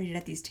separated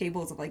at these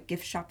tables of, like,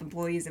 gift shop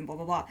employees and blah,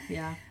 blah, blah.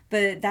 Yeah.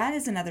 But that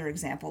is another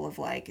example of,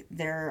 like,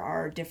 there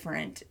are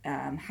different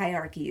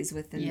hierarchies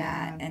within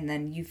that. And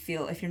then you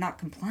feel, if you're not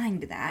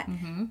complying to that,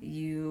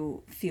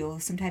 you feel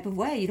some type of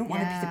way. You don't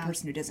want to be the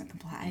person who doesn't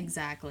comply.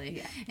 Exactly.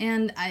 Yeah.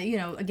 And,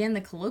 again,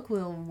 the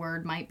colloquial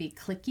word might be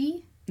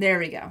cliquey. There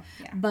we go.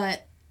 Yeah.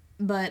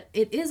 But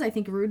it is, I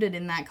think, rooted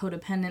in that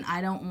codependent, I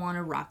don't want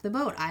to rock the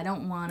boat. I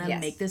don't want to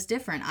make this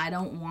different. I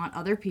don't want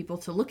other people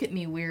to look at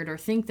me weird or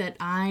think that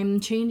I'm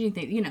changing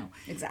things. You know,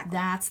 exactly.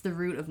 That's the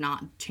root of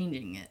not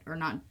changing it or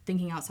not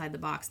thinking outside the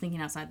box,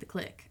 thinking outside the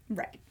clique.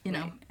 Right. You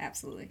know?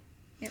 Absolutely.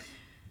 Yep.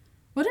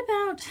 What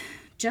about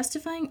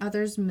justifying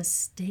others'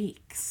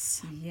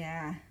 mistakes?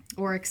 Yeah.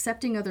 Or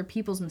accepting other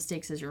people's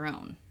mistakes as your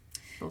own?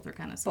 Both are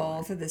kind of similar.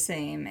 Both are the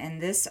same. And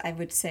this, I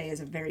would say, is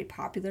a very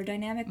popular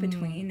dynamic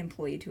between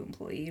employee to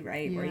employee,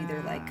 right? Yeah. We're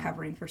either, like,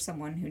 covering for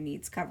someone who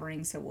needs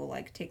covering, so we'll,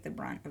 like, take the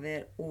brunt of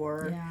it,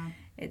 or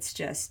it's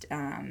just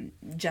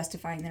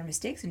justifying their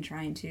mistakes and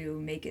trying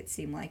to make it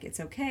seem like it's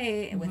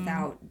okay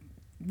without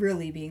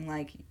really being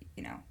like,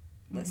 you know,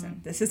 listen,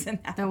 this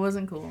isn't that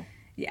wasn't cool.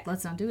 Yeah.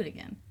 Let's not do it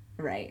again.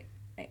 Right.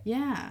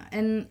 Yeah,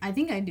 and I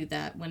think I do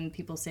that when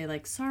people say,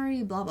 like,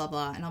 sorry, blah, blah,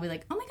 blah, and I'll be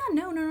like, oh my god,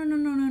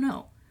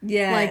 no.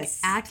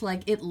 Yes. Like, act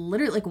like it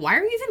literally, like, why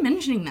are you even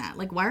mentioning that?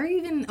 Like, why are you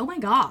even, oh my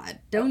god,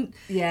 don't,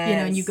 yes. You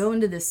know, and you go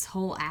into this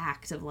whole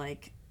act of,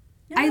 like,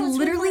 I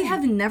literally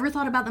have never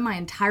thought about that my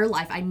entire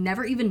life. I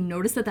never even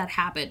noticed that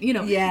happened. You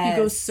know, you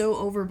go so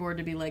overboard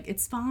to be like,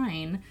 it's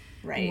fine.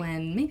 Right.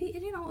 When maybe,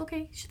 you know,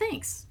 okay,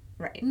 thanks.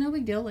 Right. No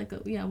big deal. Like,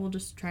 yeah, we'll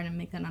just try to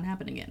make that not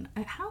happen again.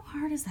 How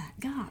hard is that?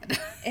 God.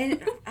 And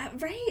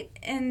right.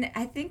 And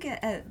I think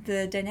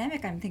the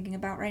dynamic I'm thinking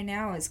about right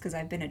now is because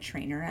I've been a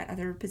trainer at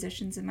other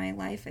positions in my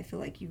life. I feel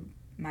like you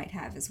might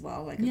have as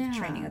well, like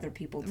training other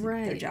people to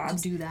their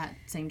jobs. To do that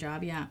same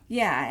job, yeah.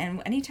 Yeah,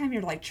 and anytime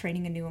you're, like,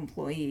 training a new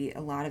employee,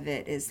 a lot of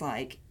it is,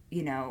 like,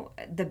 you know,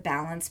 the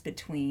balance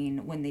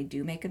between when they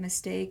do make a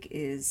mistake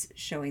is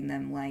showing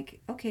them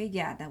like, okay,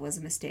 yeah, that was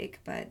a mistake,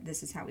 but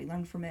this is how we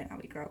learn from it, how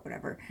we grow,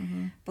 whatever.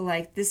 But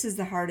like, this is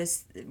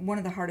one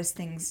of the hardest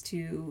things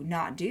to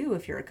not do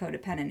if you're a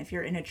codependent. If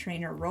you're in a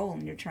trainer role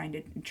and you're trying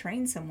to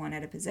train someone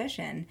at a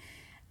position,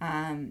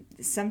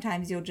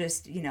 sometimes you'll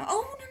just, you know,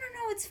 oh,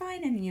 no, it's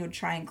fine. And you'll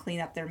try and clean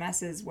up their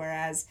messes.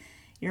 Whereas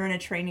you're in a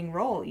training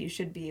role, you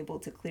should be able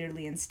to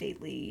clearly and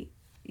stately,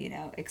 you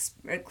know,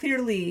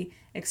 clearly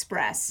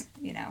express,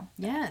 you know.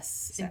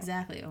 Yes, so.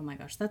 Exactly. Oh my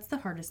gosh, that's the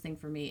hardest thing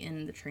for me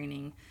in the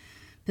training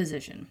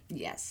position.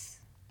 Yes.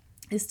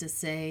 Is to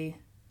say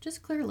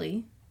just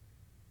clearly,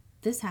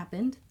 this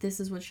happened, this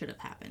is what should have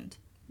happened.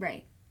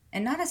 Right.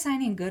 And not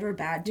assigning good or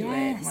bad to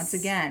it. Once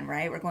again,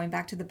 right? We're going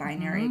back to the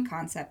binary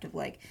concept of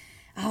like,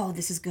 oh,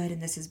 this is good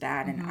and this is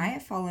bad. And I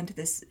fall into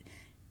this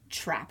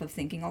trap of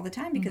thinking all the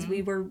time because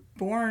we were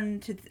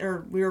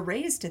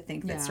raised to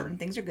think that certain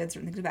things are good,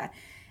 certain things are bad.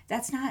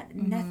 That's not,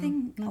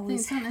 nothing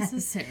always not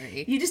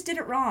necessary. You just did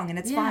it wrong and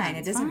it's fine.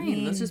 It doesn't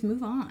mean... Let's just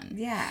move on.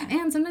 Yeah.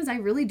 And sometimes I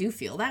really do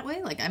feel that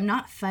way. Like, I'm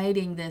not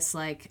fighting this,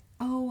 like,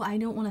 oh, I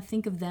don't want to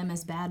think of them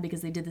as bad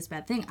because they did this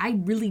bad thing. I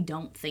really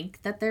don't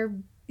think that they're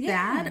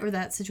bad or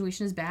that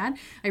situation is bad.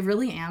 I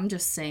really am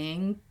just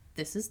saying,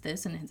 this is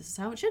this and this is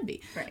how it should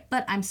be. Right.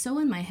 But I'm so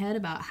in my head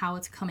about how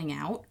it's coming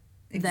out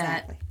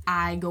that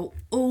I go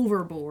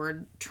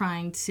overboard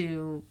trying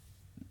to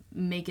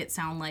make it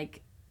sound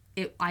like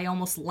I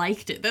almost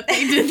liked it that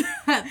they did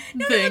that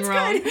thing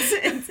wrong.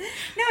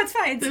 It's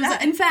fine.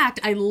 In fact,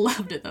 I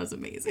loved it. That was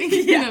amazing.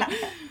 Yeah.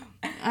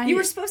 You know, you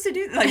were supposed to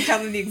do, like, tell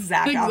them the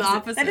exact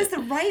opposite. That is the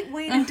right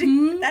way to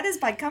do. That is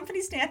by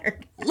company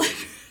standard.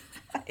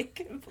 Like,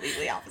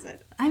 completely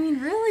opposite. I mean,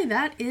 really,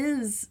 that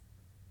is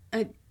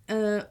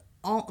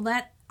all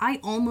that I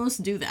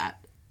almost do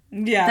that.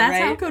 Yeah, that's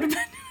right? How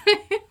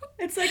codependent.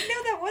 It's like,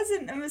 no, that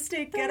wasn't a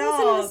mistake at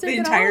all. The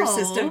entire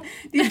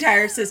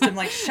system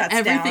like shuts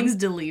down. Everything's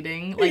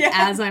deleting. Like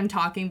as I'm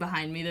talking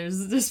behind me,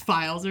 there's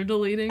files are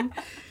deleting.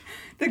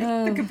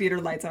 The computer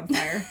lights on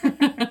fire.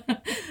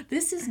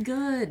 This is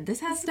good. This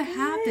has to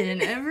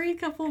happen every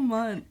couple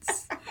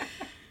months.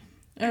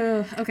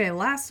 Okay,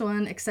 last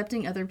one.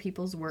 Accepting other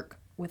people's work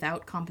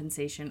without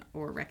compensation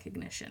or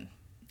recognition.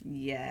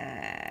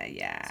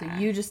 Yeah. So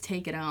you just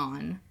take it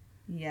on.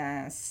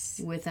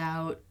 Yes.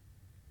 Without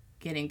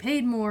getting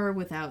paid more,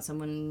 without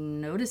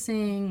someone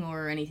noticing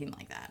or anything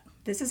like that.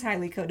 This is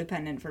highly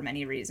codependent for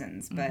many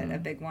reasons, but a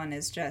big one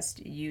is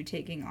just you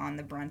taking on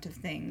the brunt of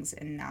things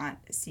and not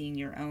seeing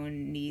your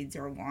own needs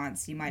or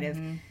wants. You might have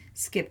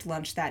skipped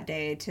lunch that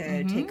day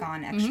to take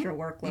on extra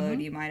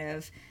workload. You might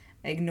have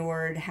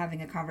ignored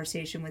having a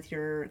conversation with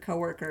your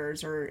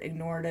coworkers or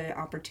ignored an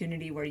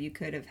opportunity where you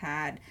could have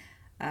had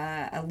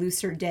a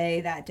looser day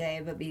that day,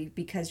 but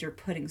because you're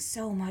putting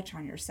so much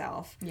on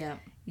yourself,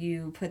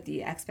 you put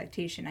the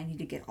expectation, I need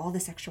to get all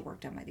this extra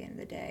work done by the end of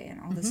the day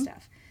and all this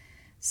stuff.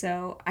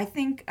 So I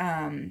think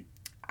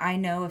I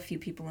know a few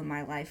people in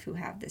my life who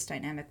have this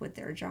dynamic with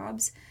their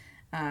jobs.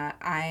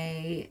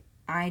 I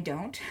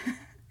don't.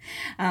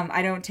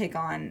 I don't take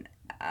on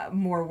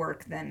more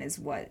work than is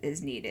what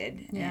is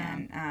needed. Yeah.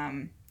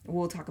 And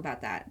we'll talk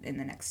about that in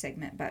the next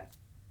segment. But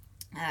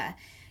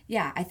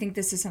yeah, I think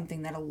this is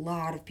something that a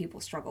lot of people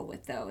struggle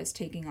with, though, is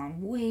taking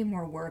on way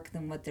more work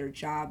than what their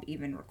job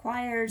even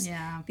requires.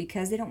 Yeah.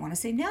 Because they don't want to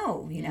say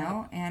no, you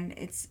know? And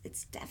it's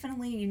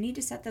definitely, you need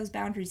to set those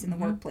boundaries in the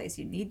workplace.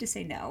 You need to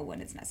say no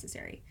when it's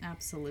necessary.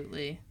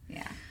 Absolutely.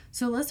 Yeah.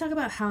 So let's talk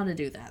about how to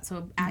do that.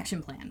 So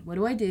action plan. What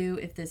do I do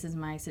if this is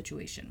my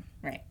situation?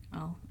 Right.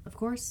 Well, of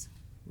course,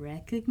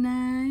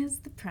 recognize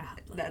the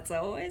problem. That's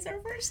always our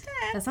first step.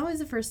 That's always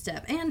the first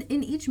step. And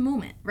in each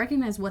moment,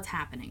 recognize what's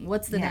happening.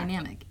 What's the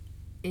dynamic?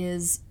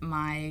 Is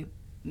my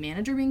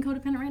manager being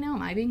codependent right now?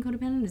 Am I being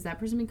codependent? Is that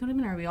person being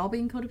codependent? Are we all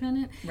being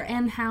codependent? Right.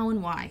 And how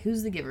and why?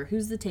 Who's the giver?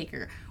 Who's the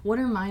taker? What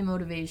are my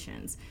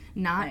motivations?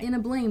 Not in a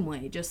blame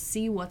way. Just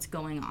see what's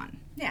going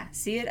on. Yeah,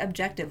 see it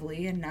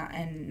objectively and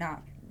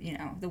not you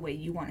know, the way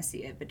you want to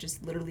see it, but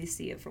just literally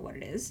see it for what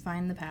it is.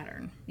 Find the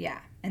pattern. Yeah.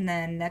 And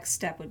then next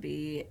step would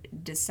be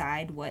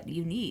decide what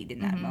you need in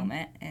that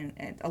moment.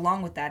 And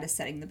along with that is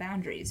setting the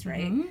boundaries,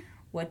 right?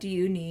 What do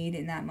you need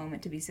in that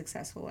moment to be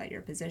successful at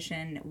your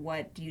position?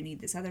 What do you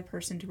need this other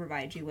person to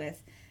provide you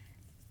with?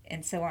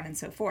 And so on and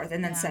so forth.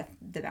 And then set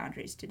the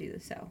boundaries to do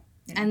so.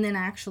 You know? And then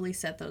actually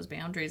set those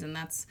boundaries. And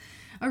that's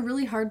a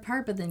really hard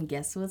part. But then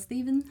guess what's the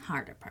even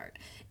harder part?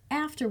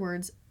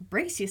 Afterwards,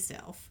 brace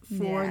yourself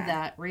for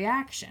that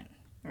reaction.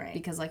 Right.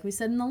 Because like we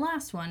said in the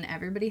last one,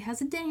 everybody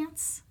has a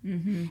dance.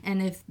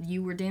 And if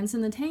you were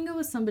dancing the tango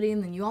with somebody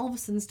and then you all of a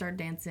sudden start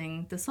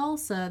dancing the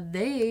salsa,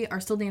 they are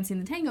still dancing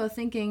the tango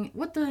thinking,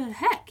 what the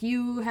heck?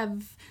 You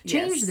have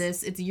changed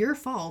this. It's your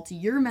fault.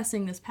 You're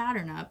messing this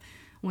pattern up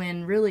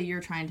when really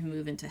you're trying to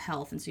move into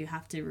health. And so you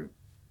have to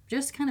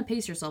just kind of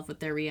pace yourself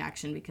with their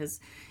reaction because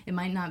it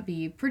might not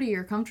be pretty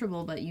or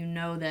comfortable, but you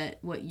know that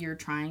what you're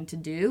trying to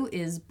do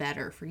is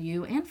better for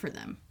you and for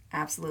them.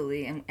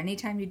 Absolutely. And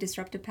anytime you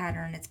disrupt a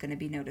pattern, it's going to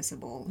be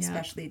noticeable,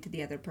 especially to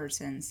the other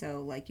person.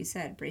 So like you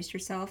said, brace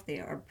yourself. They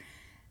are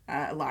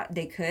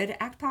they could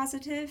act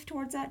positive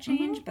towards that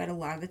change, but a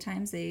lot of the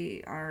times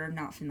they are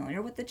not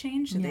familiar with the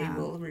change, so they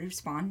will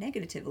respond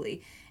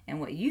negatively. And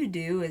what you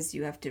do is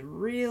you have to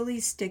really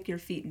stick your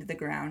feet into the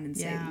ground and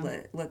say,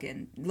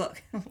 looking.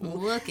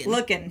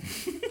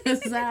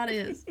 That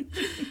is.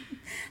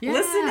 Yeah,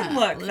 listen and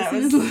look.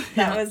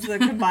 That was the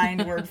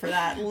combined word for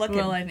that. Looking.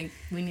 Well, I think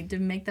we need to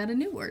make that a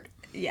new word.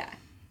 Yeah.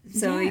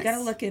 So you got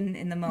to look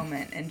in the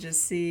moment and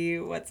just see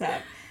what's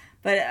up.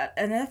 But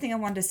another thing I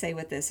wanted to say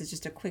with this is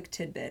just a quick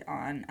tidbit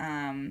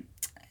on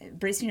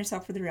bracing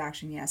yourself for the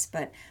reaction, yes,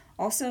 but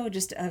also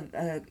just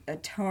a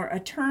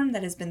term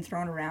that has been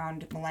thrown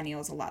around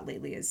millennials a lot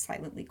lately is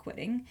silently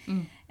quitting.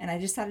 And I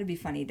just thought it'd be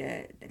funny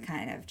to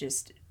kind of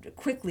just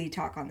quickly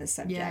talk on this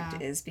subject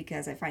is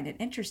because I find it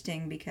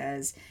interesting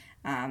because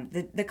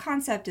the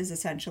concept is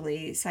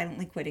essentially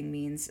silently quitting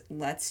means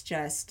let's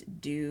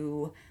just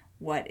do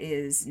what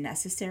is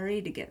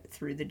necessary to get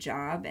through the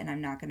job, and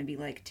I'm not going to be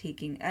like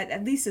taking,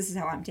 at least this is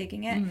how I'm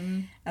taking it,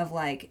 of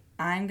like,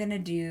 I'm going to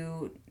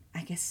do,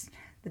 I guess,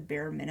 the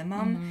bare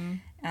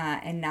minimum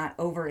and not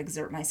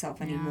overexert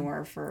myself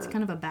anymore for... It's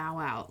kind of a bow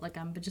out. Like,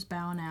 I'm just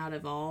bowing out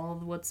of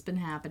all what's been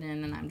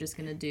happening, and I'm just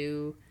going to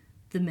do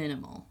the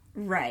minimal.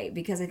 Right,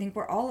 because I think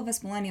all of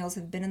us millennials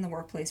have been in the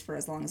workplace for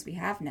as long as we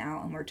have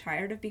now, and we're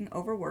tired of being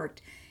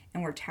overworked,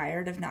 and we're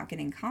tired of not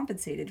getting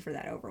compensated for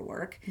that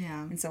overwork.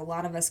 Yeah. And so a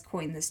lot of us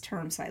coined this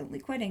term silently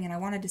quitting, and I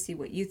wanted to see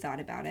what you thought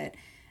about it.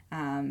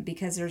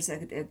 Because there's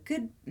a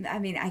good, I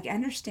mean, I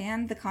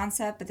understand the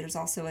concept, but there's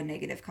also a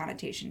negative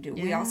connotation to it.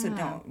 Yeah. We also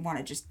don't want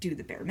to just do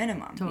the bare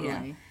minimum. Totally. You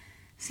know?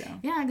 So.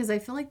 Yeah, because I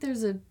feel like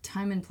there's a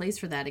time and place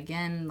for that.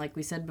 Again, like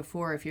we said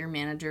before, if your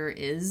manager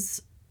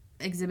is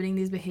exhibiting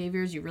these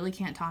behaviors, you really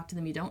can't talk to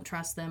them, you don't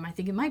trust them, I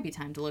think it might be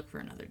time to look for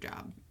another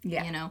job.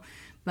 Yeah. You know?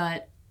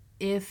 But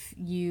if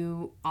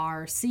you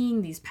are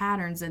seeing these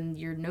patterns and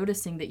you're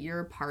noticing that you're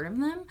a part of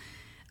them,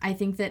 I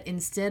think that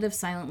instead of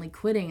silently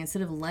quitting,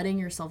 instead of letting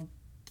yourself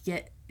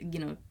get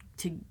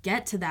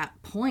to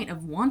that point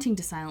of wanting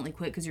to silently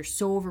quit because you're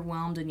so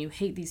overwhelmed and you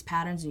hate these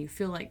patterns and you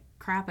feel like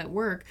crap at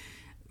work,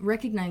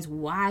 recognize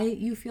why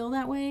you feel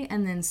that way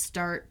and then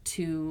start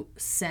to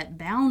set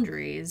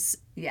boundaries.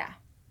 Yeah.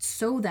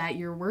 So that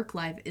your work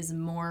life is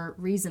more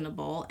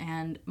reasonable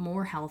and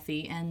more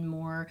healthy and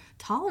more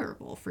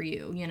tolerable for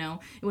you, you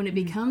know? When it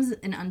becomes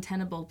an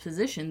untenable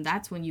position,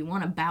 that's when you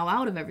want to bow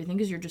out of everything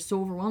because you're just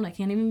so overwhelmed, I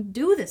can't even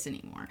do this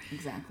anymore.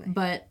 Exactly.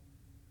 But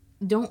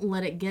don't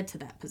let it get to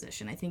that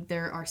position. I think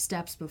there are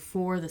steps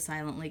before the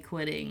silently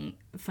quitting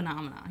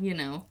phenomena, you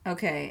know?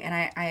 Okay, and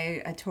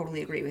I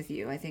totally agree with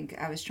you. I think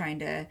I was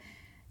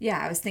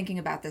thinking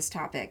about this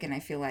topic, and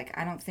I feel like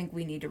I don't think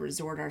we need to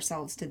resort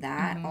ourselves to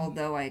that,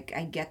 although I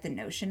get the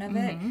notion of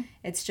it.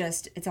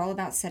 It's all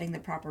about setting the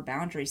proper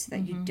boundaries so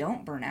that you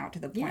don't burn out to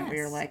the point where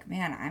you're like,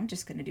 man, I'm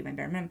just going to do my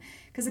bare minimum.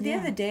 Because at the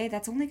end of the day,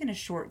 that's only going to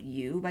short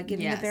you by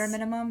giving the bare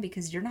minimum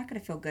because you're not going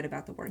to feel good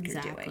about the work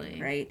you're doing,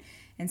 right?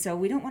 And so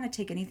we don't want to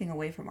take anything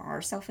away from our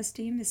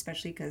self-esteem,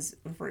 especially because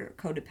if we're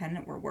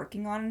codependent, we're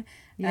working on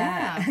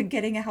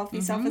getting a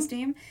healthy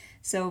self-esteem.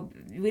 So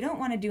we don't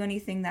want to do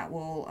anything that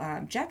will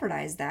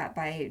jeopardize that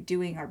by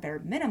doing our bare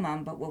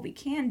minimum. But what we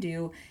can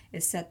do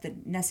is set the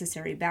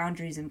necessary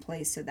boundaries in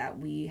place so that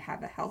we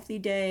have a healthy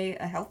day,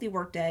 a healthy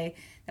work day,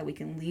 that we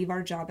can leave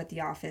our job at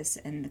the office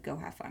and go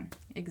have fun.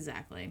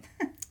 Exactly.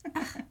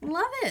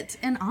 Love it.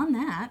 And on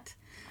that,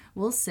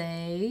 we'll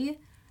say...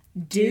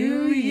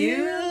 Do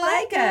you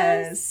like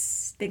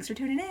us? Thanks for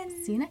tuning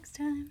in. See you next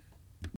time.